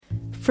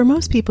For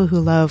most people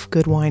who love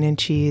good wine and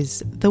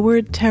cheese, the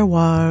word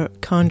terroir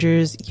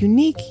conjures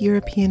unique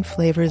European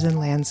flavors and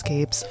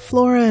landscapes,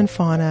 flora and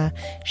fauna,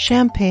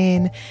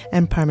 champagne,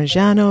 and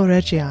Parmigiano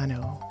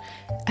Reggiano.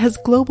 As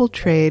global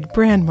trade,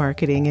 brand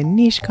marketing, and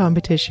niche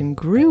competition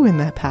grew in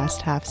that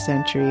past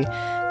half-century,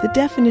 the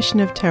definition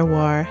of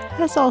terroir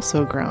has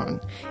also grown.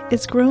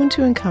 It's grown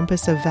to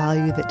encompass a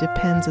value that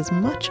depends as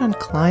much on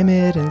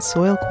climate and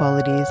soil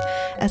qualities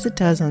as it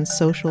does on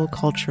social,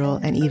 cultural,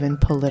 and even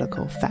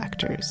political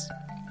factors.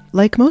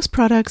 Like most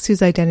products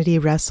whose identity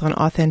rests on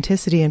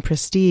authenticity and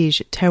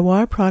prestige,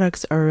 terroir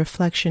products are a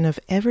reflection of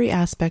every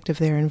aspect of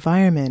their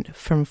environment,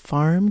 from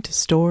farm to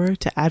store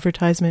to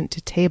advertisement to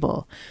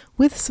table,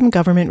 with some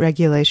government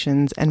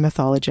regulations and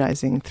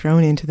mythologizing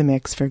thrown into the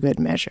mix for good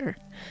measure.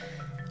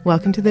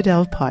 Welcome to the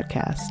Delve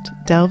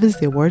podcast. Delve is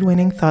the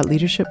award-winning thought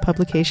leadership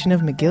publication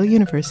of McGill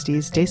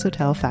University's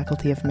Desautels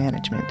Faculty of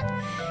Management.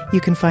 You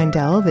can find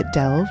Delve at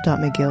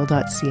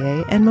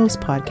delve.mcgill.ca and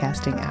most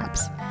podcasting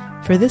apps.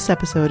 For this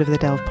episode of the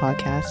Delve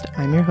podcast,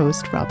 I'm your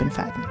host, Robin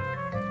Fadden.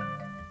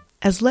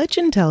 As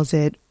legend tells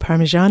it,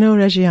 Parmigiano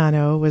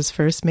Reggiano was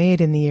first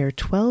made in the year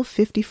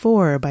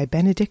 1254 by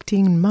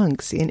Benedictine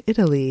monks in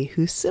Italy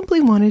who simply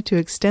wanted to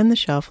extend the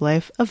shelf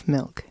life of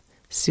milk.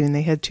 Soon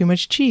they had too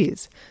much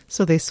cheese,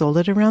 so they sold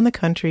it around the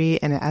country,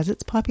 and as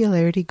its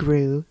popularity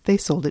grew, they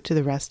sold it to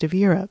the rest of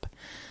Europe.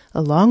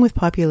 Along with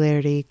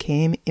popularity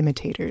came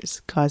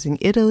imitators, causing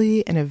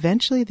Italy and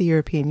eventually the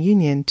European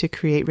Union to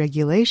create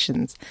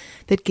regulations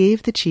that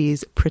gave the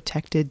cheese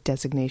protected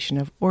designation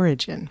of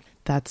origin.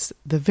 That's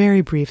the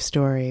very brief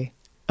story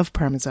of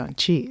Parmesan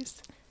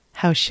cheese.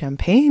 How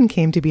champagne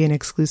came to be an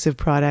exclusive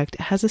product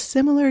has a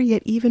similar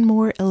yet even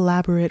more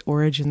elaborate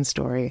origin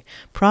story,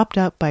 propped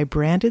up by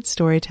branded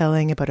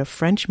storytelling about a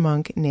French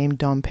monk named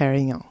Dom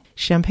Perignon.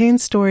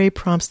 Champagne's story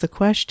prompts the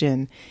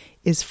question,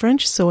 is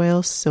French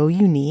soil so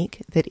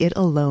unique that it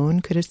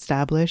alone could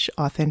establish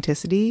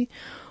authenticity,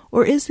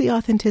 or is the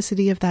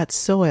authenticity of that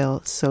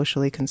soil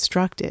socially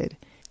constructed?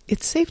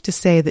 It's safe to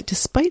say that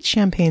despite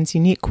Champagne's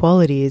unique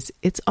qualities,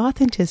 its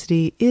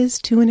authenticity is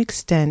to an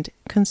extent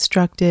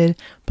constructed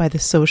by the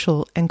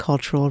social and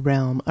cultural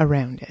realm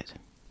around it.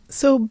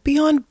 So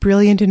beyond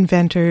brilliant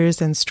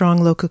inventors and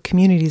strong local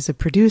communities of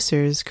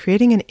producers,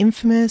 creating an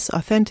infamous,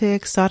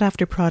 authentic,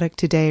 sought-after product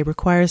today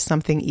requires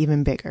something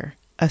even bigger.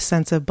 A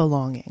sense of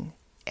belonging.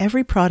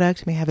 Every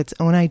product may have its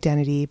own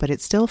identity, but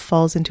it still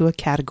falls into a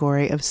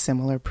category of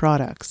similar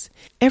products.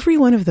 Every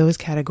one of those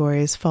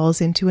categories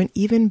falls into an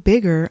even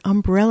bigger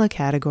umbrella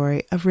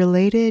category of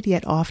related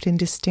yet often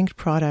distinct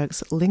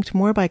products linked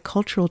more by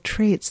cultural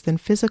traits than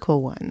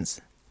physical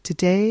ones.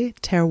 Today,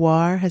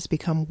 terroir has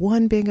become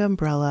one big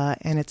umbrella,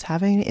 and it's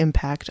having an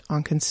impact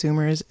on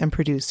consumers and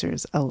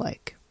producers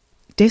alike.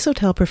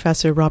 Desautels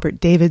professor Robert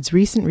David's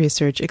recent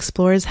research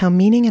explores how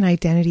meaning and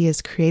identity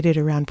is created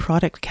around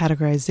product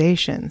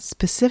categorization,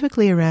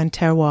 specifically around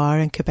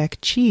terroir and Quebec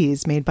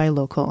cheese made by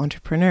local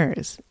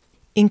entrepreneurs.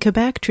 In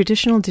Quebec,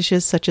 traditional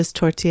dishes such as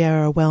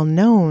tourtière are well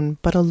known,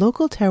 but a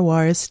local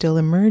terroir is still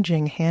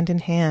emerging hand in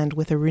hand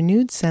with a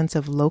renewed sense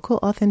of local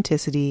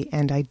authenticity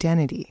and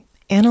identity.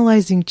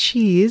 Analyzing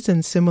cheese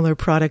and similar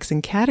products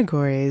and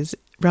categories,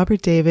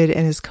 Robert David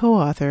and his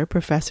co-author,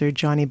 Professor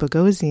Johnny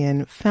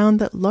Bogosian, found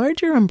that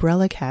larger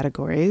umbrella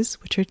categories,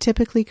 which are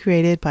typically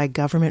created by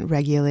government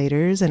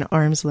regulators and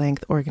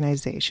arm's-length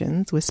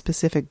organizations with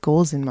specific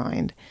goals in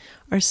mind,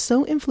 are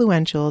so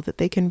influential that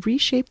they can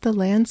reshape the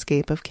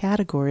landscape of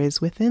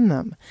categories within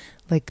them,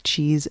 like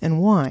cheese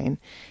and wine,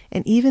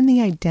 and even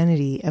the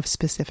identity of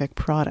specific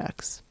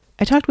products.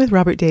 I talked with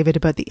Robert David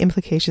about the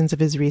implications of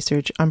his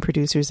research on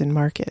producers and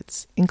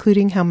markets,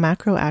 including how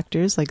macro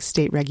actors like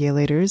state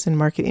regulators and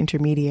market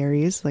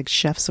intermediaries like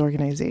chefs'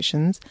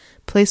 organizations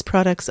place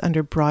products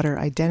under broader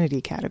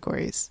identity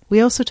categories. We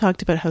also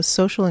talked about how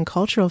social and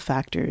cultural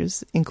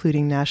factors,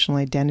 including national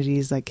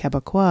identities like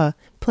Quebecois,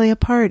 play a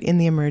part in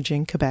the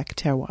emerging Quebec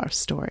terroir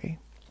story.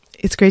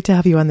 It's great to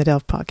have you on the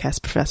Delve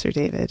podcast, Professor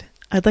David.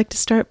 I'd like to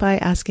start by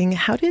asking,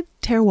 how did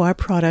terroir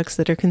products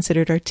that are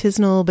considered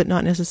artisanal but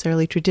not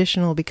necessarily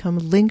traditional become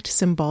linked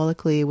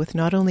symbolically with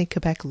not only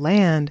Quebec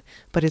land,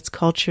 but its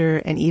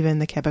culture and even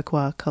the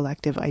Quebecois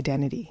collective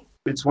identity?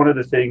 It's one of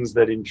the things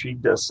that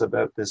intrigued us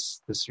about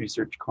this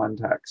research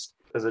context.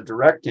 As a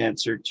direct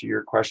answer to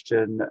your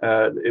question,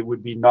 it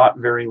would be not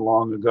very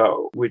long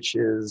ago, which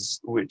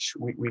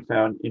we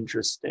found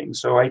interesting.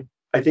 So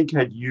I think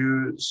had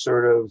you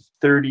sort of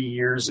 30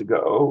 years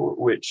ago,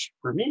 which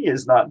for me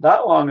is not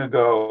that long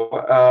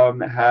ago,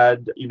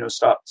 had,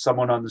 stopped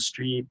someone on the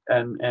street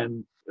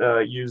and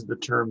used the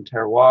term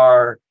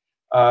terroir,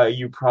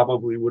 you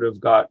probably would have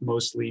got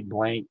mostly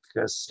blank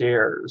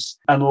stares,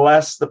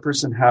 unless the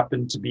person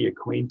happened to be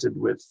acquainted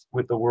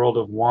with the world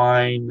of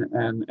wine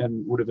and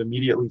would have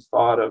immediately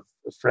thought of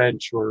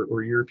French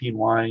or European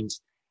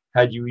wines.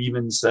 Had you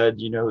even said,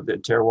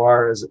 that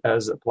terroir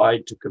as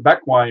applied to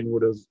Quebec wine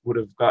would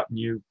have gotten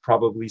you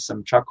probably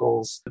some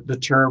chuckles. The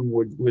term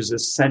was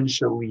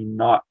essentially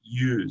not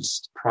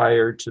used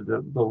prior to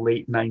the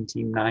late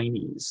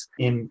 1990s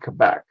in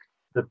Quebec.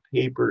 The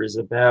paper is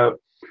about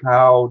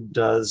how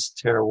does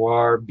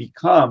terroir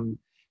become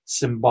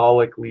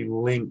symbolically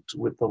linked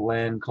with the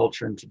land,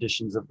 culture, and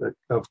traditions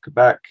of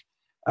Quebec,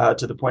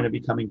 to the point of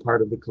becoming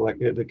part of the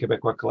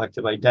Quebecois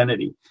collective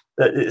identity.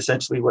 That is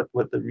essentially what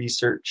the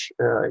research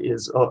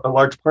is. A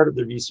large part of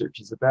the research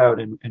is about,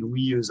 and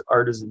we use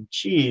artisan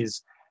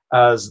cheese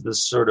as the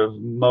sort of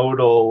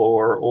modal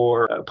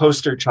or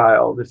poster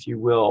child, if you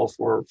will,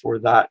 for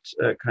that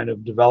kind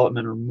of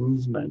development or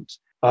movement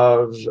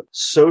of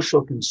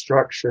social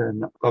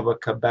construction of a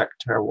Quebec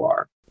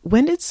terroir.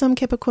 When did some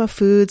Quebecois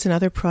foods and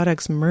other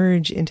products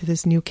merge into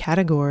this new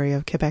category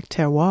of Quebec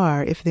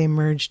terroir, if they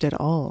merged at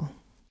all?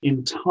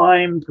 In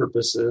time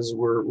purposes,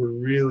 we're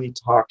really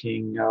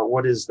talking,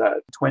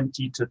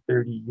 20 to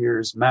 30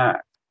 years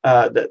max,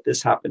 that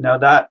this happened. Now,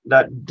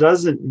 that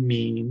doesn't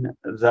mean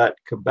that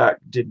Quebec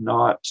did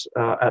not,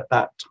 at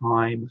that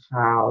time,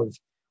 have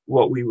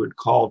what we would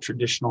call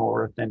traditional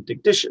or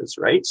authentic dishes,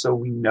 right? So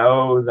we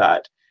know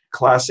that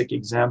classic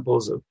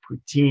examples of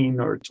poutine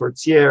or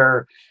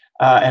tourtière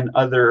and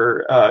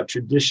other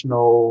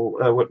traditional,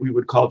 what we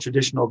would call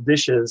traditional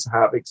dishes,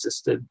 have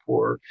existed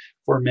for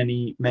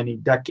many, many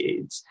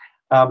decades.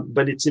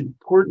 But it's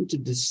important to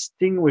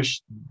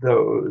distinguish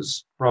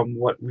those from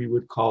what we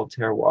would call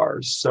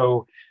terroirs.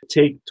 So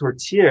take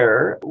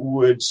tourtière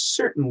would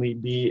certainly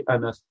be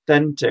an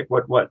authentic,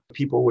 what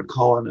people would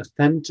call an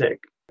authentic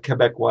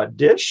Quebecois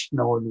dish.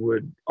 No one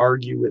would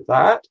argue with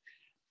that.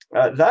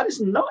 That is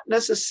not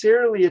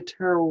necessarily a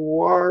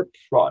terroir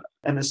product.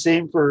 And the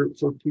same for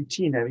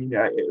poutine. I mean,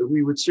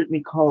 we would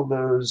certainly call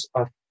those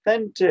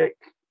authentic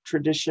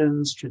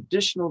traditions,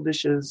 traditional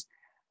dishes,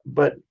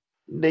 but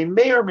they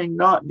may or may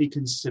not be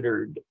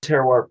considered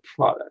terroir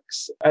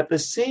products. At the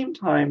same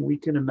time, we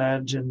can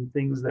imagine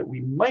things that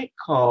we might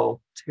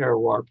call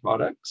terroir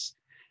products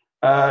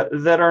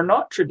that are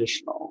not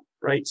traditional,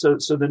 right? So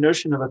the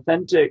notion of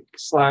authentic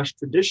 /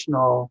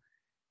 traditional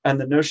and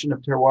the notion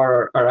of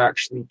terroir are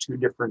actually two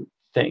different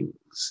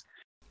things.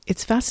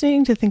 It's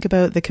fascinating to think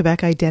about the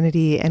Quebec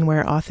identity and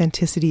where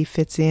authenticity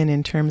fits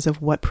in terms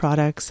of what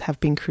products have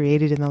been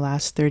created in the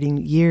last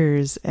 30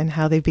 years and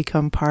how they've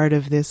become part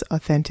of this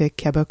authentic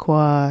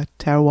Quebecois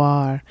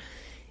terroir.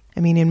 I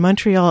mean, in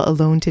Montreal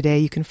alone today,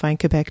 you can find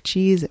Quebec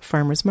cheese at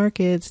farmers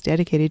markets,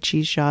 dedicated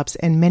cheese shops,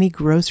 and many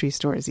grocery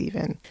stores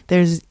even.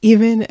 There's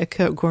even a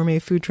gourmet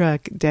food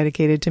truck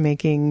dedicated to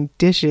making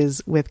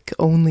dishes with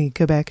only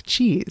Quebec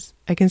cheese.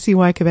 I can see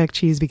why Quebec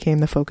cheese became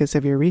the focus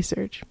of your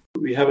research.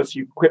 We have a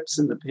few quips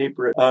in the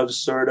paper of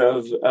sort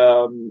of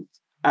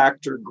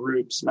actor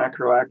groups,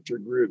 macro actor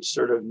groups,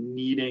 sort of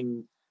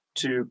needing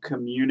to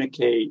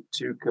communicate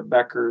to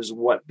Quebecers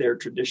what their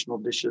traditional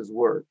dishes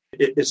were.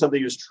 If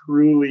something was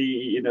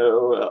truly,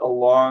 a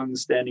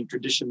long-standing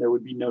tradition, there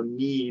would be no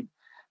need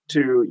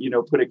to,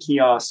 put a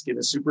kiosk in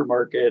a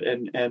supermarket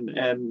and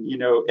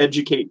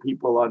educate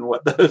people on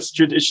what those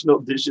traditional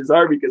dishes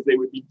are, because they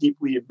would be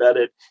deeply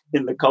embedded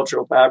in the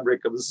cultural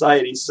fabric of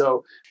society.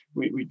 So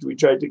we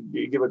tried to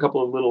give a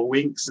couple of little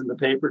winks in the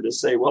paper to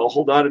say, well,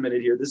 hold on a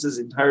minute here. This is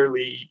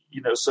entirely,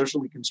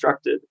 socially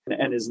constructed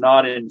and is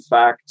not, in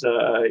fact,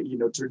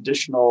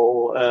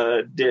 traditional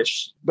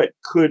dish, but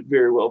could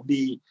very well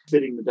be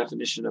fitting the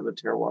definition of a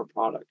terroir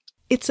product.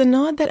 It's a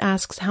nod that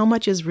asks how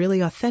much is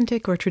really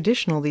authentic or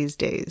traditional these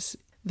days.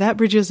 That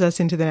bridges us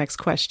into the next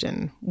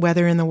question.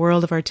 Whether in the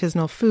world of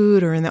artisanal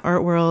food or in the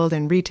art world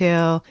and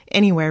retail,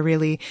 anywhere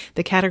really,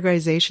 the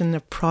categorization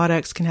of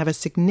products can have a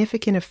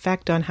significant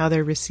effect on how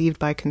they're received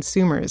by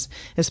consumers,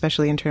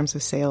 especially in terms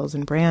of sales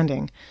and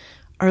branding.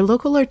 Are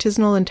local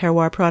artisanal and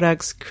terroir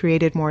products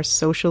created more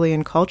socially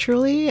and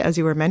culturally, as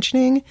you were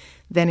mentioning,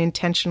 than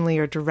intentionally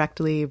or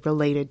directly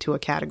related to a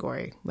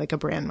category, like a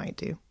brand might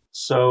do?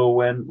 So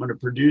when a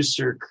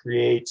producer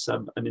creates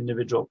an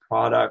individual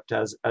product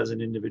as an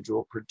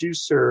individual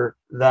producer,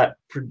 that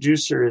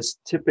producer is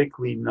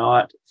typically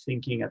not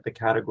thinking at the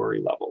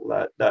category level.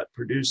 That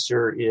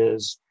producer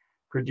is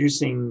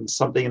producing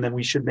something, and then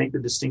we should make the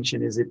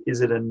distinction: is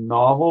it a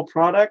novel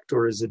product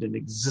or is it an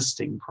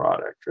existing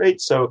product,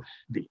 right? So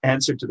the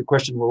answer to the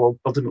question will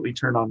ultimately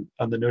turn on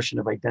the notion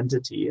of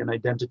identity and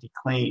identity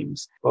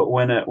claims. But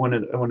when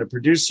a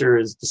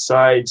producer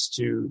decides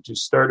to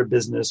start a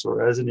business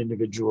or as an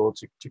individual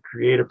to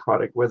create a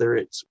product, whether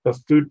it's a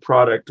food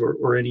product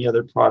or any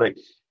other product,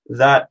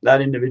 that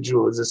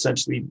individual is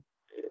essentially,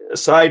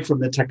 aside from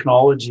the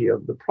technology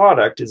of the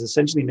product, is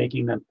essentially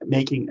making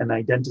an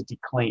identity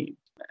claim.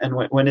 And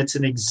when it's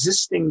an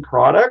existing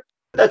product,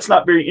 that's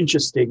not very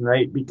interesting,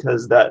 right?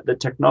 Because the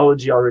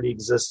technology already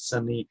exists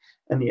and the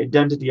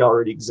identity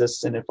already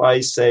exists. And if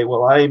I say,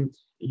 well, I'm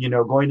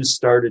going to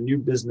start a new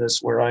business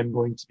where I'm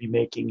going to be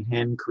making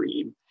hand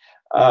cream,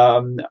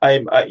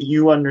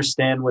 you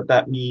understand what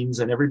that means,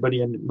 and everybody,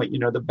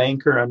 the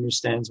banker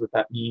understands what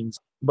that means.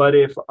 But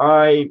if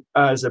I,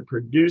 as a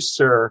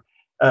producer,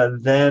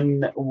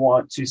 then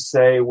want to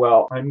say,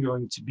 well, I'm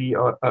going to be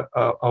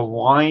a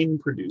wine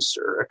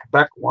producer, a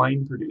Quebec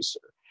wine producer.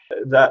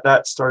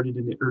 That started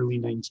in the early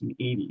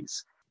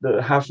 1980s.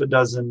 The half a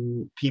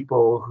dozen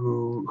people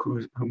who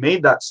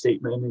made that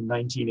statement in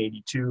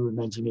 1982 and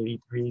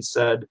 1983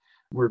 said,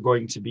 we're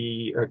going to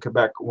be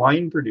Quebec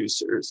wine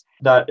producers,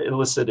 that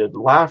elicited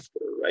laughter,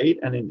 right?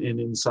 And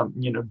in some,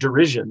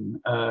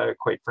 derision,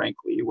 quite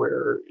frankly,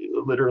 where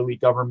literally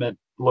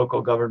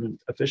local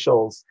government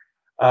officials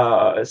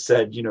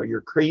said,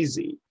 you're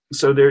crazy.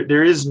 So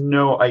there is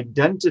no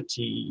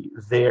identity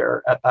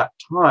there at that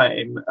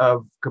time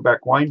of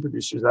Quebec wine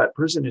producers. That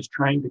person is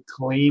trying to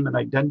claim an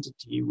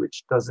identity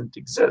which doesn't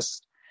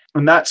exist.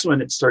 And that's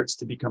when it starts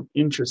to become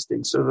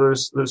interesting. So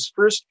those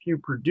first few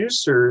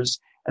producers,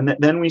 and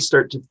then we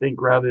start to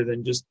think rather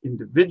than just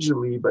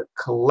individually, but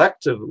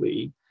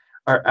collectively,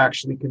 are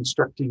actually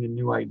constructing a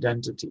new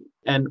identity.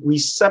 And we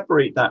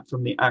separate that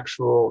from the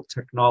actual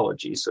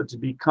technology. So to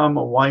become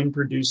a wine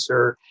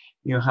producer,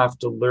 you have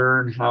to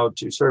learn how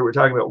to, we're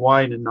talking about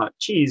wine and not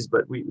cheese,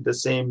 but the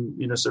same,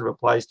 sort of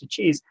applies to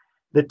cheese.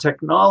 The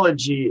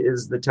technology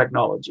is the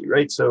technology,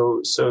 right?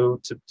 So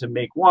to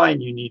make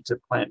wine, you need to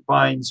plant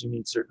vines, you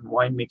need certain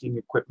winemaking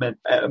equipment.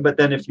 But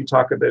then if you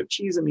talk about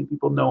cheese,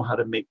 people know how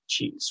to make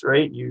cheese,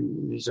 right?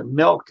 There's a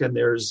milk and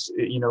there's,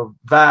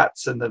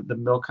 vats, and the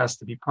milk has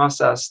to be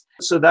processed.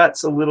 So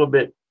that's a little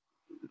bit,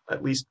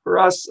 at least for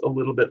us, a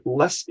little bit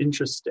less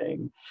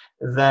interesting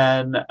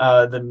than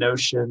the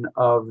notion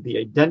of the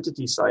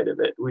identity side of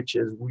it, which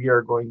is we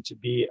are going to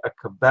be a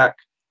Quebec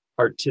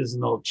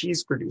artisanal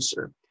cheese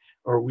producer,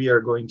 or we are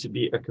going to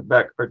be a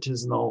Quebec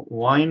artisanal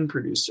wine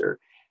producer.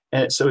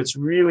 And so it's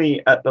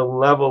really at the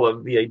level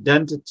of the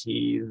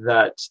identity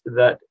that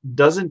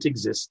doesn't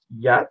exist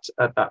yet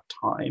at that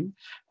time,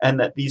 and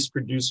that these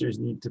producers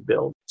need to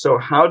build. So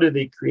how do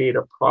they create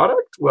a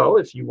product? Well,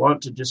 if you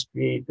want to just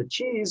create the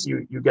cheese,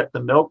 you get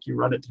the milk, you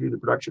run it through the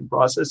production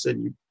process,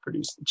 and you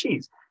produce the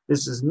cheese.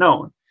 This is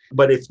known.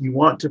 But if you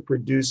want to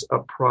produce a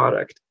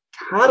product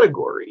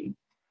category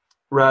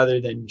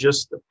rather than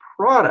just the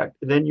product,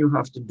 then you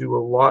have to do a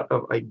lot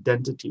of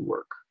identity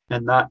work.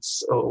 And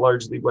that's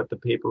largely what the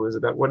paper was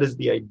about. What is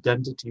the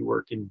identity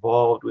work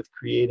involved with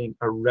creating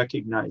a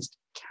recognized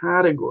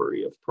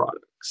category of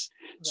products?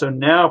 Yeah. So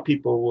now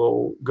people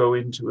will go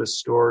into a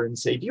store and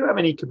say, do you have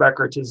any Quebec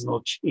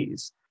artisanal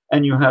cheese?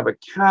 And you have a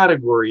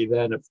category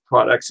then of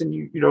products, and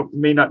you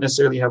may not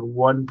necessarily have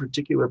one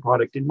particular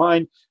product in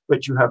mind,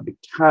 but you have the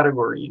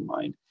category in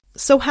mind.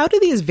 So how do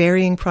these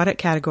varying product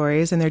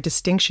categories and their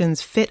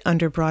distinctions fit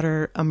under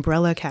broader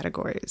umbrella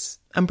categories?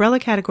 Umbrella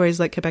categories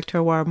like Quebec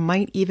Terroir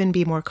might even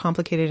be more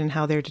complicated in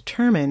how they're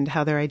determined,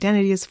 how their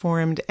identity is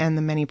formed, and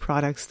the many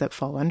products that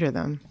fall under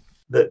them.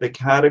 The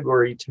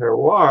category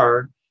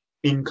terroir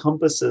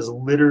encompasses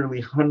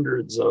literally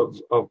hundreds of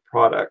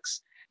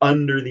products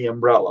under the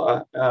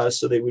umbrella.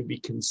 So they would be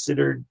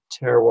considered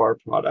terroir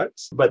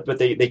products, but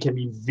they can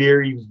be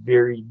very,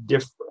 very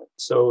different.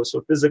 So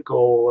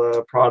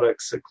physical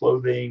products,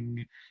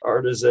 clothing,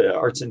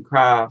 arts and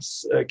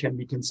crafts can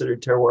be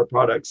considered terroir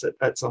products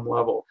at some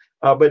level.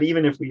 But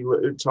even if we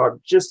talk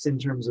just in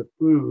terms of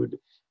food,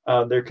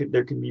 there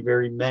can be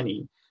very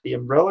many. The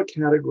umbrella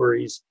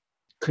categories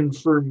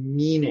confer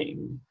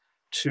meaning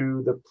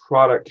to the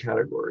product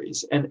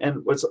categories.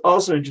 And what's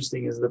also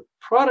interesting is the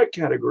product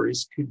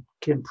categories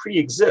can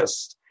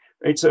pre-exist,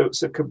 right? So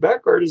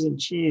Quebec artisan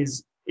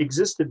cheese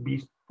existed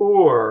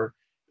before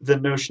the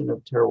notion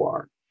of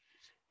terroir.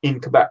 In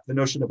Quebec, the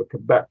notion of a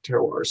Quebec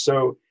terroir.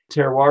 So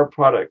terroir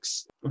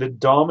products, the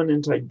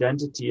dominant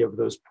identity of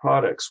those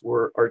products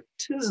were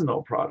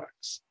artisanal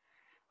products,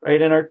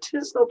 right? And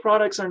artisanal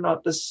products are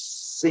not the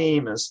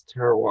same as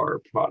terroir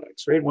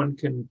products, right? One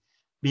can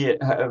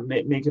make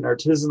an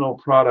artisanal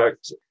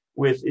product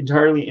with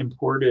entirely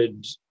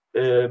imported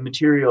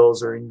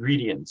materials or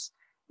ingredients.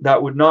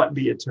 That would not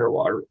be a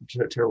terroir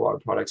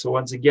product. So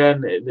once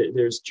again,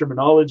 there's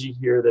terminology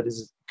here that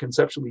is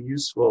conceptually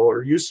useful,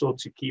 or useful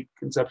to keep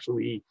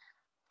conceptually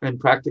and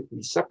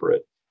practically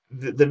separate.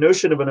 The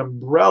notion of an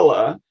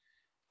umbrella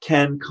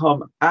can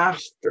come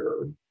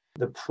after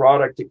the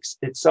product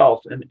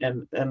itself.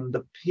 And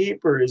the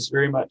paper is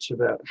very much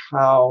about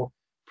how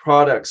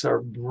products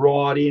are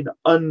brought in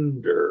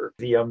under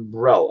the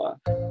umbrella.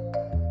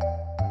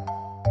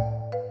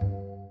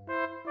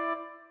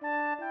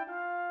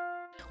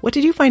 What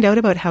did you find out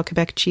about how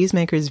Quebec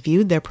cheesemakers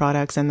viewed their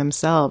products and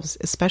themselves,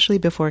 especially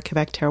before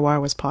Quebec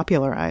terroir was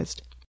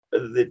popularized?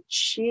 The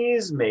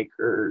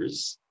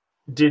cheesemakers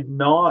did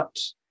not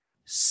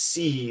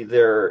see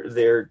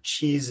their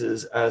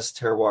cheeses as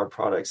terroir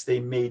products.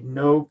 They made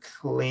no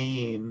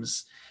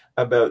claims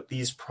about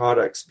these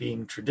products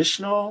being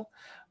traditional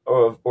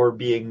or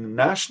being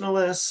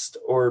nationalist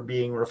or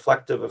being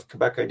reflective of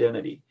Quebec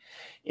identity.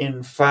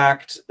 In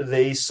fact,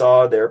 they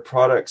saw their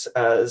products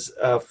as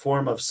a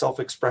form of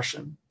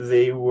self-expression.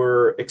 They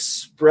were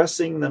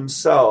expressing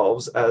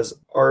themselves as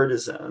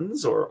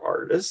artisans or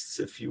artists,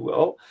 if you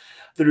will,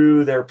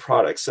 through their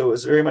products. So it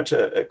was very much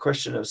a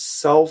question of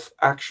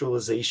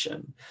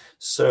self-actualization.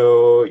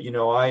 So,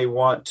 I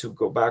want to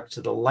go back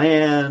to the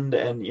land,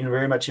 and,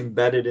 very much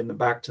embedded in the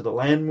Back to the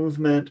Land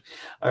movement.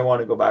 I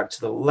want to go back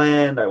to the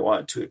land. I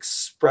want to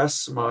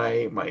express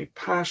my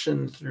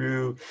passion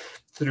through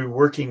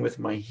working with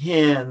my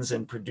hands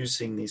and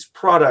producing these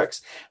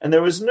products. And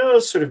there was no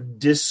sort of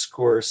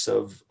discourse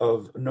of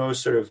no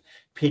sort of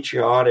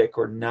patriotic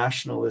or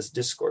nationalist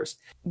discourse.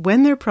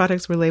 When their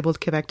products were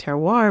labeled Quebec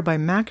terroir by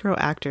macro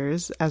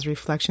actors as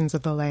reflections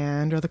of the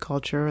land or the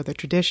culture or the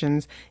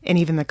traditions and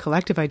even the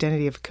collective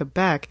identity of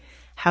Quebec,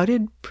 how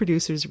did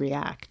producers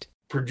react?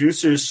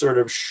 Producers sort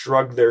of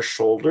shrugged their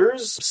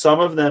shoulders. Some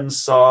of them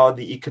saw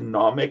the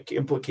economic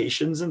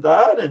implications in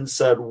that and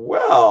said,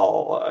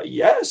 well,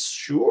 yes,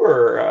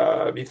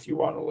 sure, if you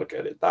want to look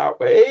at it that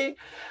way,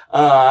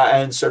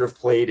 and sort of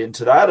played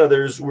into that.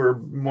 Others were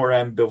more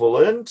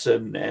ambivalent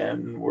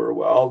and were,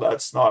 well,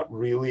 that's not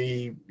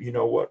really,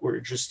 what we're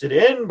interested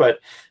in, but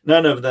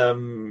none of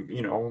them,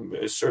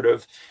 sort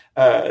of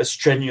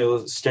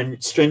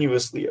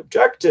strenuously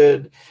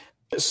objected.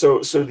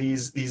 So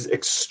these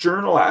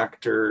external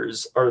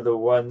actors are the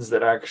ones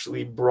that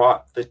actually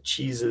brought the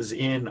cheeses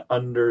in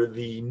under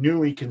the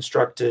newly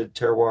constructed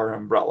terroir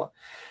umbrella.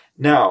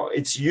 Now,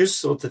 it's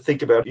useful to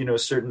think about,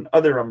 certain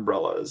other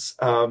umbrellas.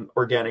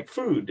 Organic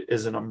food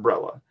is an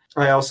umbrella.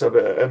 I also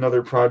have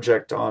another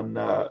project on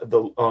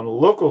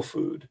local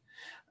food.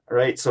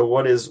 Right. So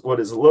what is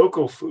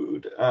local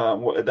food?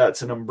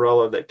 That's an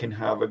umbrella that can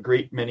have a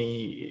great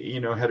many,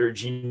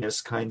 heterogeneous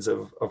kinds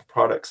of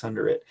products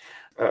under it.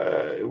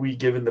 We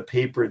give in the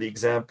paper the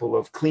example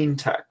of clean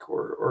tech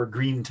or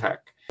green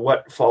tech.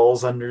 What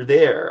falls under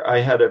there? I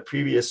had a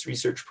previous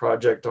research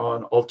project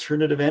on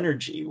alternative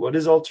energy. What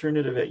is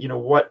alternative?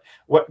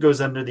 What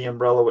goes under the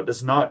umbrella? What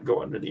does not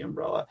go under the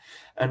umbrella?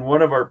 And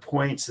one of our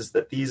points is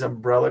that these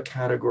umbrella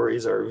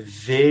categories are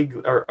vague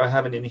or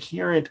have an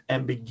inherent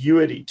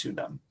ambiguity to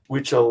them,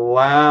 which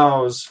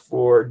allows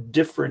for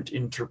different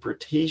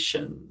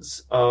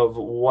interpretations of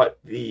what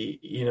the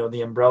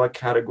umbrella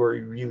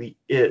category really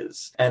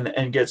is,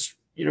 and gets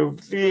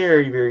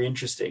very, very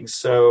interesting.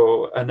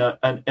 So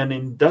an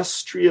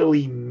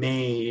industrially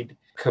made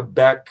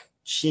Quebec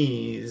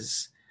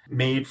cheese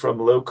made from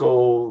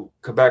local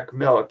Quebec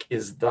milk,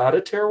 is that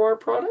a terroir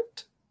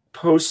product?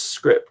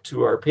 Postscript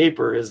to our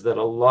paper is that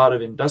a lot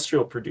of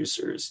industrial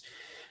producers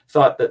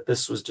thought that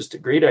this was just a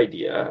great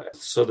idea.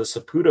 So the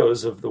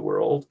Saputos of the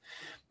world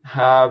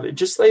have,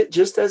 just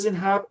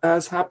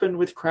as happened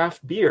with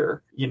craft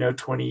beer,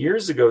 20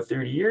 years ago,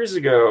 30 years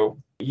ago,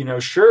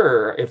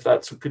 sure, if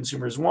that's what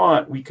consumers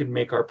want, we could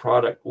make our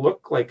product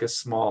look like a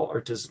small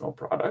artisanal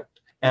product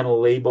and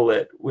label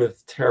it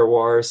with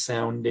terroir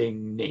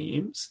sounding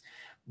names.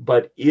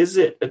 But is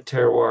it a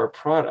terroir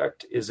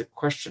product is a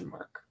question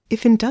mark.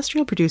 If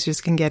industrial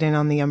producers can get in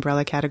on the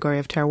umbrella category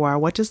of terroir,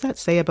 what does that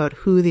say about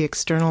who the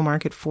external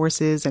market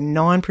forces and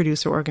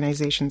non-producer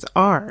organizations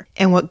are,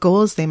 and what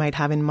goals they might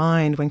have in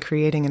mind when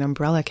creating an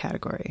umbrella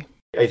category?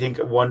 I think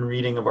one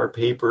reading of our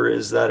paper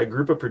is that a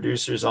group of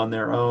producers on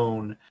their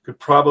own could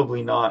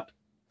probably not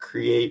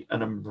create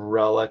an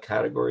umbrella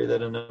category,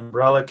 that an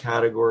umbrella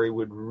category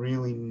would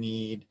really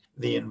need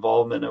the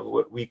involvement of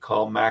what we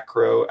call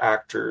macro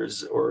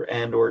actors or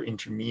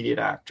intermediate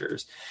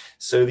actors.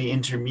 So the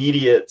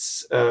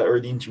intermediates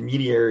or the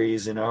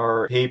intermediaries in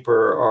our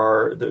paper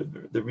are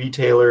the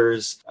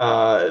retailers,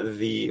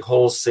 the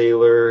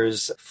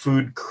wholesalers,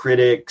 food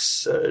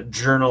critics,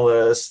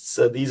 journalists.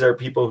 These are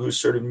people who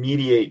sort of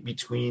mediate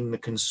between the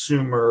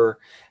consumer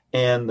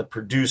and the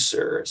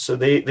producer. So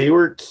they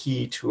were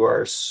key to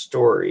our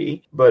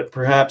story, but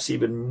perhaps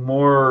even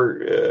more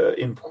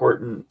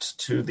important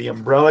to the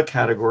umbrella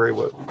category,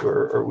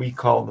 what we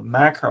call the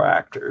macro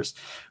actors,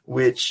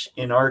 which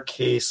in our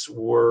case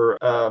were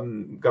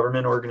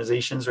government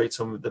organizations, right?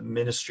 Some of the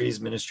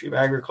ministries, Ministry of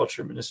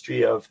Agriculture,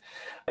 Ministry of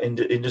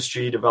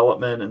Industry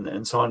Development,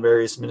 and so on,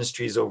 various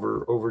ministries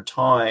over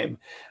time,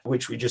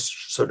 which we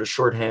just sort of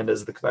shorthand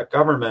as the Quebec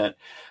government.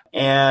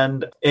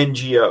 And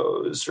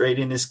NGOs, right?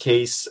 In this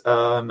case,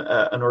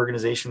 an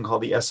organization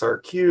called the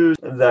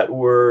SRQ that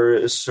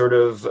were sort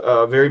of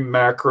very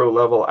macro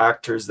level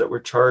actors that were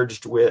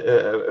charged with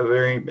a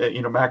very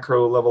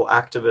macro level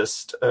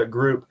activist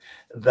group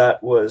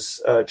that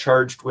was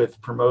charged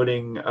with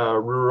promoting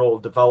rural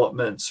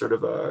development, sort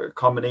of a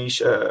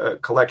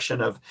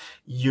collection of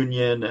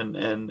union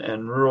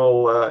and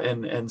rural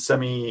and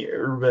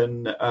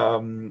semi-urban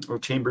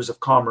chambers of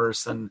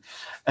commerce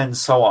and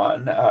so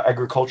on,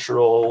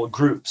 agricultural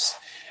groups.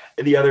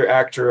 The other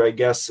actor, I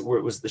guess,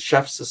 was the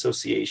Chefs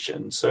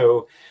Association.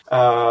 So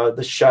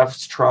the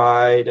chefs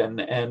tried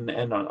and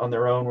on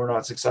their own were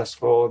not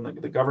successful.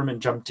 And the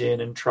government jumped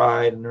in and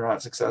tried and they're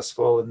not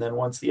successful. And then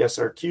once the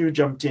SRQ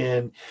jumped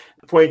in,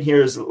 the point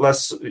here is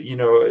less,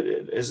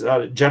 is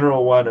not a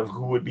general one of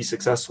who would be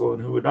successful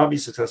and who would not be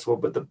successful.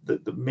 But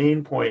the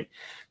main point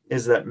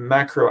is that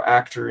macro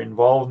actor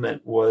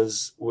involvement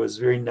was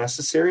very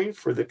necessary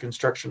for the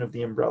construction of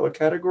the umbrella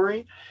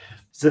category.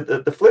 So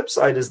the flip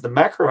side is the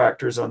macro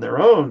actors on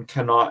their own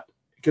cannot,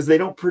 because they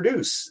don't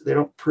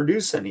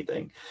produce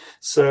anything.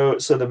 So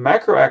the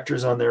macro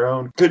actors on their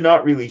own could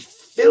not really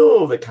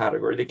fill the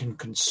category. They can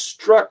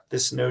construct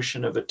this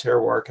notion of a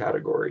terroir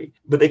category,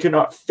 but they could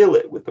not fill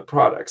it with the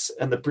products.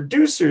 And the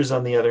producers,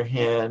 on the other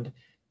hand,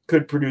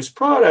 could produce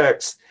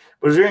products,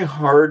 but it was very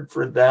hard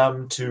for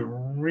them to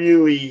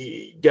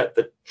really get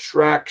the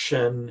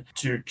abstraction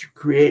to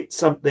create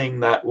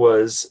something that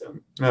was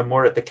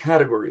more at the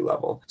category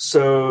level.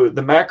 So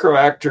the macro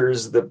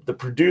actors, the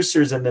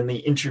producers, and then the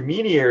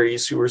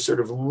intermediaries who are sort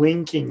of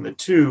linking the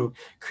two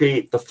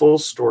create the full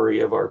story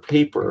of our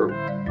paper.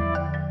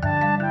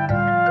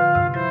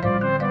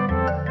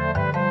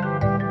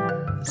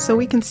 So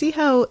we can see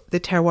how the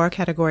terroir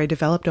category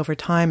developed over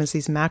time as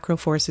these macro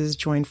forces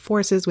joined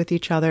forces with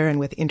each other and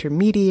with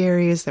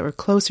intermediaries that were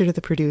closer to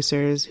the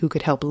producers who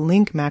could help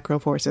link macro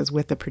forces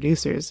with the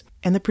producers.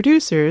 And the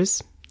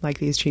producers, like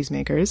these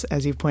cheesemakers,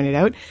 as you've pointed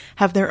out,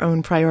 have their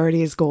own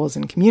priorities, goals,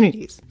 and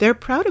communities. They're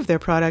proud of their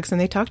products and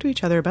they talk to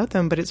each other about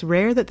them, but it's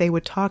rare that they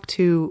would talk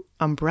to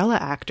umbrella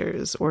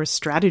actors or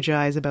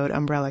strategize about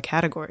umbrella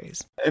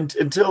categories.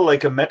 Until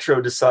like a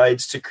Metro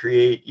decides to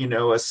create,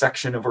 a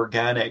section of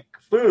organic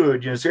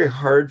food, it's very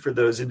hard for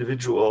those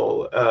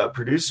individual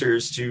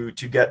producers to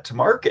get to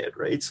market,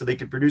 right? So they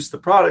can produce the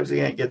products, they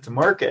can't get to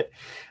market.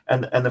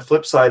 And the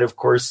flip side, of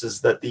course,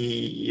 is that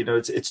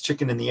it's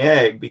chicken and the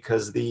egg,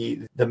 because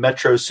the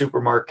Metro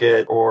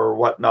supermarket or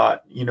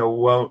whatnot,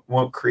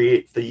 won't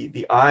create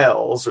the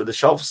aisles or the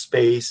shelf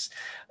space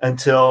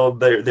until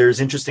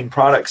there's interesting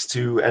products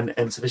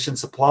and sufficient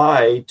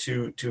supply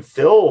to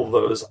fill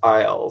those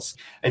aisles.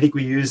 I think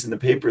we use in the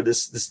paper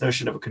this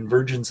notion of a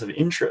convergence of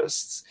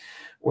interests,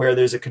 where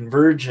there's a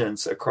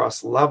convergence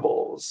across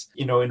levels,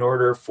 in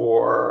order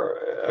for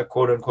a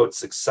quote unquote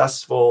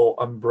successful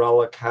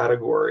umbrella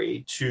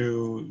category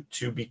to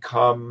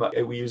become,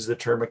 we use the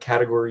term, a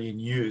category in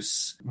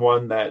use,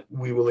 one that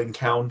we will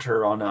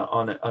encounter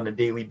on a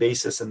daily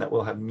basis and that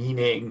will have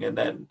meaning, and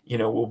then,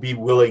 we'll be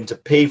willing to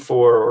pay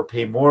for or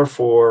pay more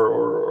for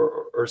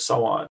or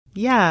so on.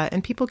 Yeah,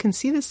 and people can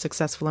see this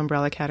successful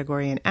umbrella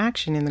category in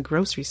action in the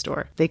grocery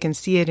store. They can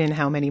see it in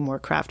how many more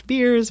craft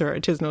beers or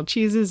artisanal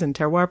cheeses and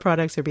terroir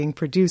products are being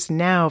produced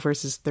now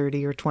versus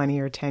 30 or 20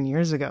 or 10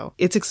 years ago.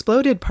 It's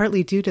exploded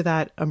partly due to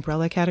that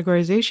umbrella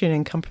categorization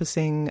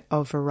encompassing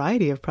a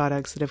variety of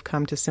products that have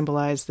come to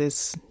symbolize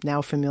this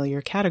now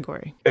familiar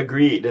category.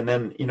 Agreed. And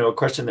then, a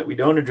question that we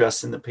don't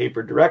address in the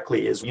paper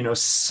directly is,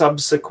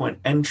 subsequent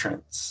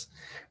entrants.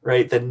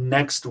 Right, the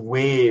next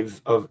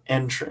wave of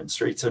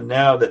entrants, right? So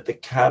now that the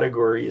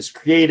category is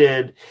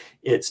created,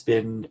 it's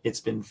been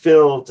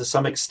filled to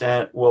some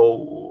extent.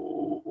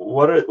 Well,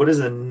 what is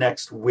the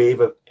next wave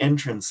of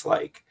entrants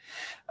like?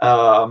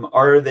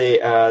 Are they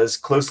as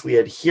closely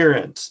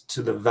adherent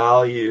to the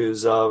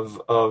values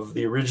of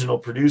the original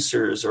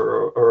producers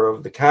or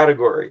of the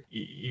category?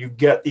 You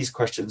get these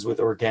questions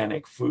with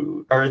organic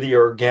food. Are the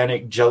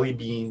organic jelly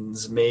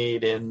beans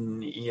made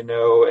in,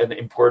 and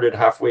imported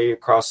halfway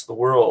across the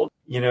world?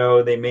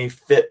 They may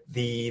fit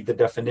the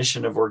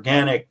definition of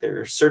organic,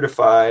 they're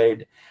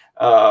certified,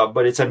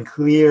 but it's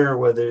unclear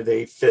whether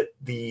they fit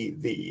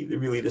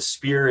the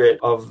spirit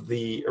of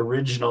the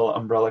original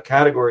umbrella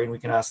category. And we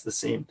can ask the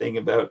same thing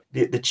about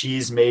the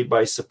cheese made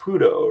by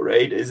Saputo,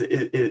 right?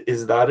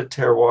 Is that a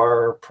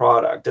terroir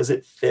product? Does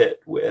it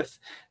fit with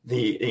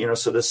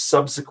the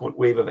subsequent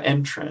wave of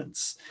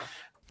entrants?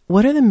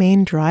 What are the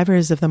main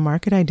drivers of the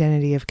market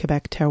identity of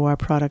Quebec terroir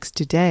products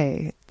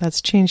today? That's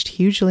changed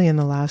hugely in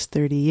the last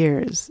 30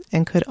 years.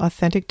 And could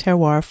authentic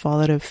terroir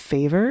fall out of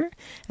favor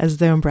as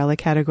the umbrella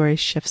category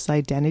shifts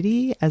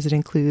identity, as it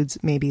includes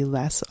maybe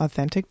less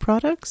authentic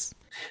products?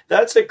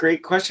 That's a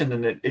great question.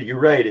 And you're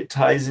right, it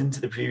ties into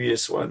the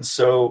previous one.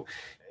 So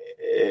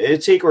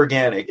take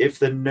organic. If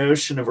the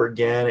notion of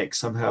organic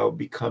somehow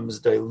becomes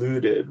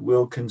diluted,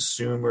 will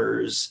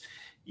consumers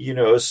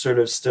sort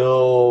of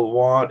still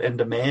want and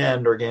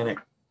demand organic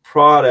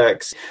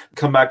products?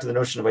 Come back to the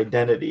notion of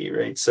identity,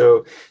 right?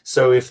 So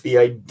if the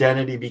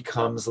identity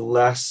becomes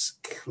less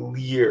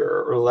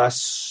clear or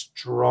less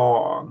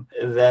strong,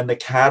 then the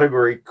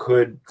category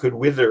could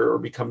wither or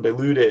become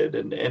diluted.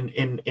 And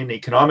in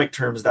economic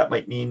terms, that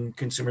might mean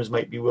consumers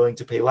might be willing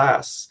to pay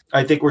less.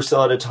 I think we're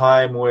still at a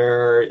time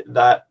where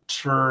that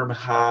term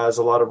has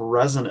a lot of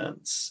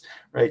resonance,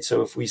 right?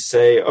 So if we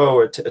say, a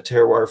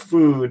terroir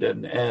food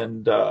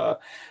and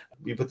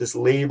we put this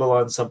label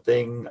on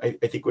something, I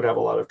think would have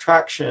a lot of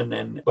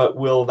traction. But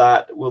will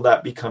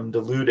that become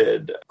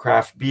diluted?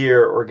 Craft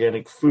beer,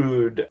 organic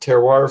food,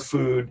 terroir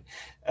food.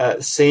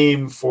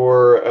 Same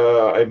for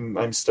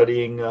I'm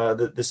studying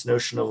this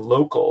notion of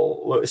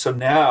local. So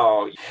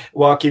now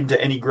walk into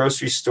any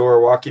grocery store,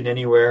 walk in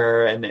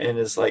anywhere, and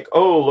it's like,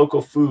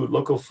 local food,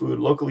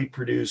 locally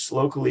produced,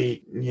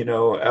 locally,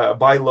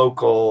 buy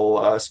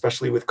local.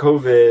 Especially with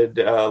COVID,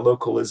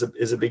 local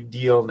is a big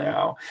deal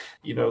now.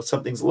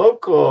 Something's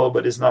local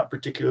but is not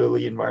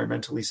particularly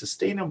environmentally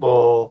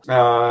sustainable,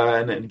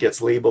 and it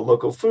gets labeled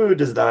local food.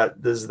 Does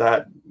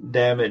that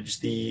damage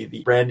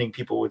the branding?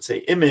 People would say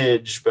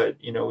image, but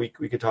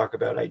we could talk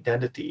about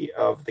identity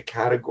of the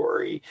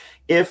category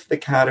if the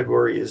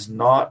category is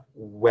not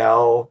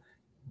well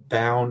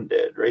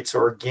bounded, right? So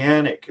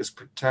organic is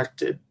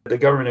protected. The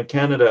government of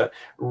Canada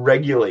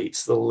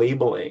regulates the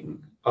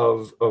labeling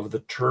of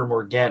the term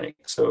organic.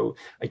 So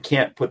I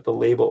can't put the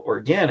label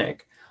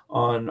organic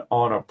on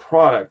a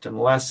product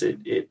unless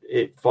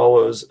it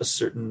follows a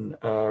certain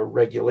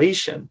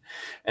regulation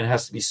and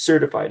has to be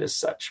certified as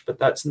such. But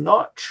that's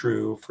not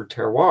true for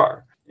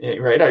terroir.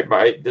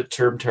 Right? The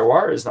term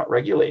terroir is not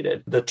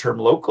regulated. The term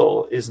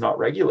local is not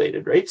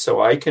regulated, right?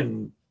 So I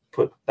can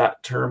put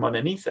that term on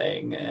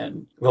anything,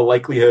 and the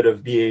likelihood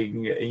of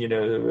being,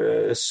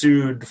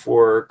 sued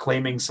for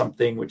claiming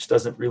something which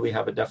doesn't really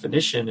have a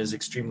definition is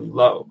extremely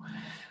low.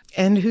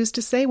 And who's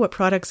to say what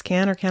products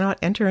can or cannot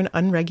enter an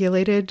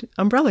unregulated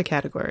umbrella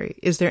category?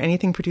 Is there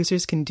anything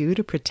producers can do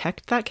to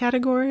protect that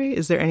category?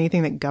 Is there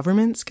anything that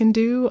governments can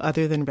do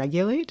other than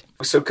regulate?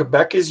 So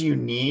Quebec is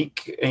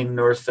unique in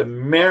North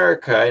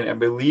America, and I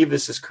believe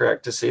this is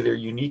correct to say they're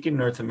unique in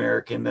North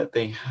America in that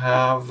they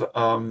have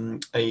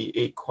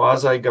a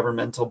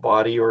quasi-governmental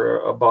body,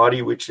 or a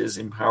body which is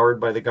empowered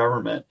by the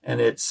government.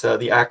 And it's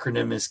the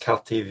acronym is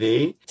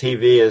CARTV.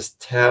 TV is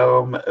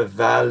Termes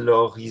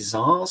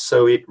Valorisants,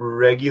 so it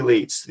regulates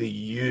the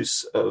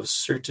use of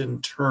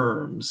certain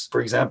terms.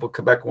 For example,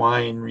 Quebec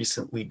wine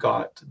recently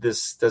got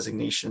this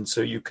designation,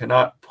 so you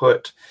cannot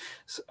put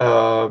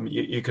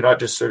you cannot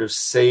just sort of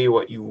say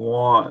what you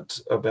want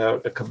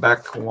about a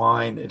Quebec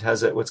wine. It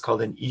has what's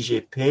called an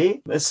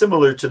IGP. It's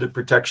similar to the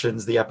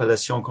protections, the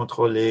Appellation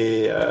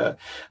Contrôlée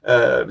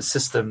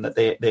system that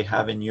they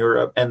have in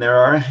Europe. And there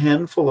are a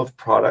handful of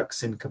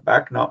products in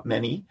Quebec, not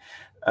many,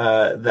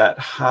 that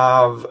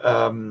have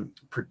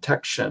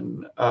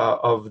protection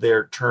of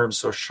their terms.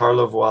 So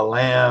Charlevoix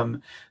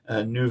Lamb,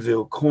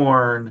 Neuville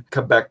Corn,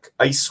 Quebec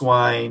Ice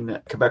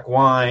Wine, Quebec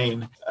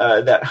Wine,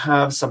 that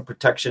have some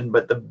protection.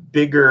 But the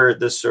bigger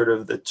the sort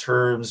of the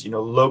terms,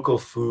 local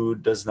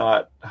food does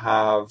not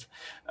have,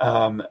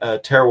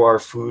 terroir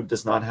food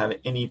does not have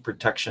any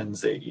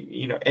protections.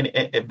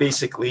 And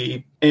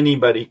basically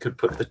anybody could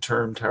put the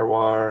term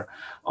terroir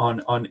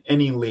on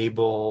any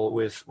label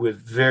with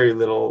very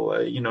little,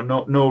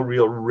 no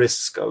real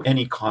risk of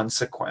any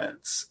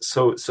consequence.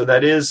 So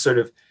that is sort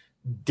of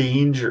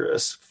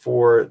dangerous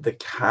for the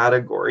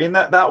category, and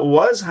that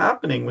was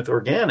happening with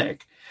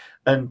organic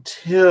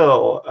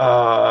until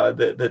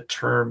the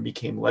term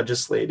became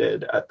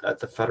legislated at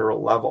the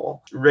federal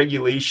level.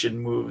 Regulation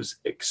moves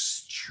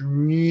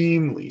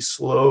extremely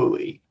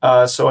slowly.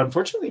 So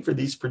unfortunately for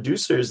these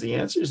producers, the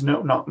answer is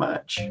no, not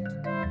much.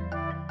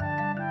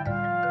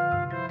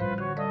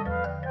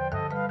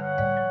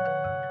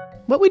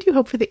 What would you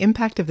hope for the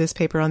impact of this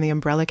paper on the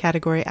umbrella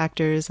category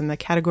actors and the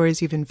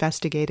categories you've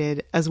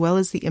investigated, as well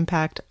as the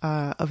impact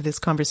of this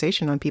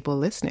conversation on people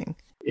listening?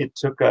 It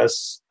took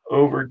us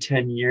over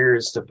 10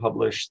 years to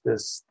publish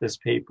this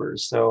paper.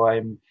 So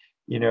I'm,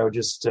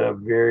 just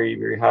very,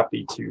 very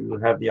happy to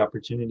have the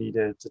opportunity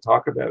to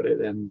talk about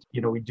it. And,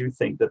 we do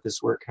think that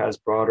this work has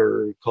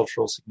broader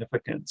cultural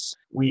significance.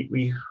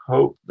 We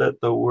hope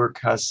that the work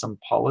has some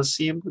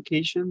policy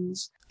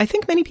implications. I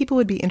think many people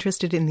would be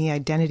interested in the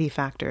identity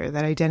factor,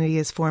 that identity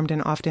is formed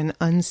in often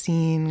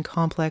unseen,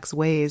 complex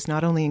ways,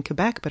 not only in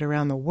Quebec, but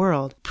around the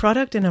world.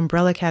 Product and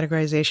umbrella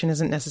categorization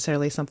isn't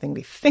necessarily something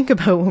we think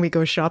about when we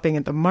go shopping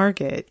at the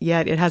market,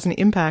 yet it has an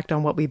impact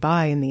on what we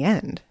buy in the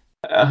end.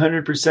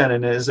 100%.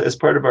 And as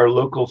part of our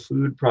local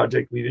food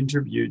project, we've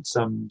interviewed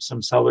some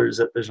sellers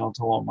at the Jean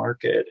Talon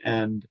market.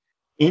 And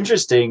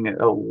interesting,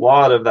 a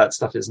lot of that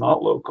stuff is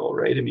not local,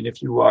 right? I mean,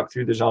 if you walk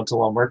through the Jean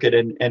Talon market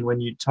and when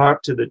you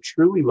talk to the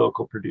truly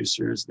local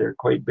producers, they're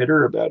quite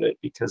bitter about it,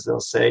 because they'll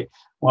say,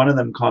 one of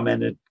them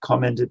commented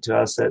to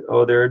us that,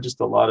 there are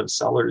just a lot of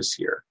sellers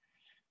here.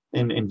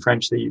 In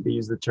French, they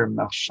use the term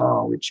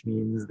marchand, which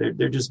means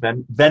they're just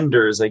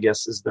vendors, I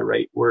guess is the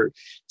right word.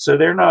 So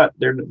they're not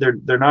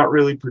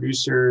really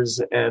producers.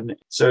 And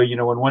so,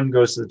 when one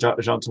goes to the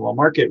Jean Talon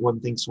market, one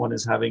thinks one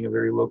is having a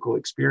very local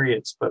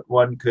experience, but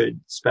one could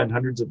spend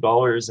hundreds of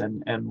dollars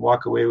and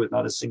walk away with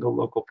not a single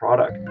local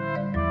product.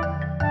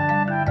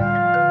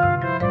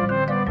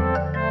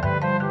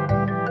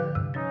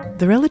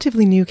 The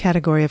relatively new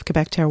category of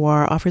Quebec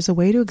terroir offers a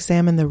way to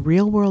examine the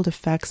real-world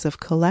effects of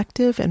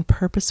collective and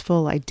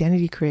purposeful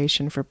identity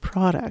creation for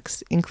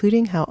products,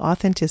 including how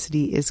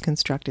authenticity is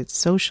constructed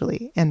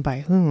socially and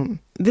by whom.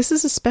 This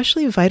is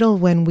especially vital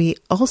when we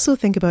also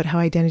think about how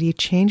identity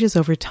changes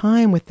over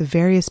time with the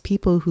various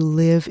people who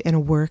live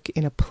and work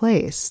in a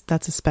place.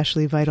 That's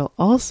especially vital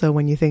also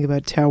when you think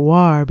about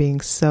terroir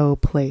being so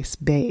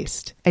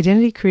place-based.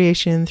 Identity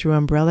creation through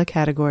umbrella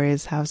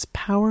categories has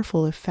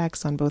powerful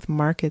effects on both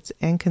markets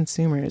and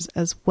consumers,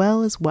 as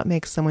well as what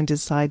makes someone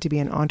decide to be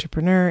an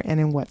entrepreneur and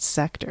in what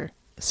sector.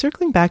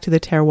 Circling back to the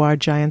terroir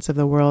giants of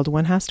the world,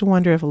 one has to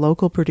wonder if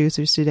local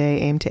producers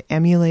today aim to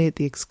emulate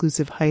the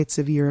exclusive heights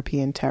of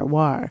European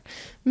terroir.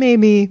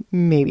 Maybe,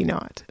 maybe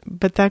not.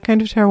 But that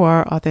kind of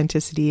terroir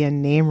authenticity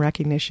and name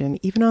recognition,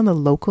 even on the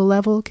local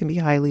level, can be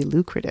highly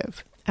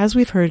lucrative. As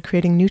we've heard,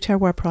 creating new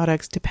terroir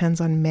products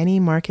depends on many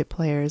market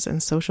players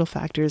and social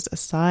factors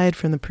aside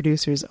from the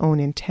producer's own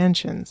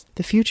intentions.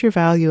 The future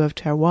value of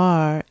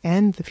terroir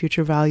and the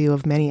future value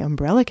of many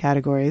umbrella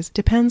categories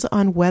depends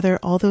on whether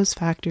all those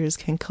factors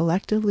can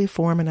collectively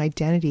form an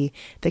identity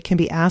that can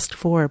be asked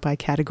for by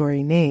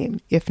category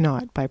name, if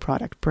not by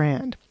product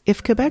brand.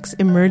 If Quebec's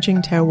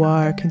emerging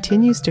terroir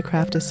continues to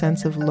craft a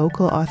sense of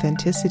local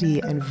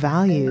authenticity and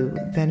value,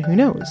 then who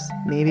knows?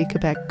 Maybe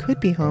Quebec could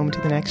be home to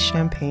the next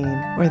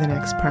Champagne or the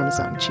next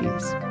Parmesan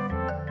cheese.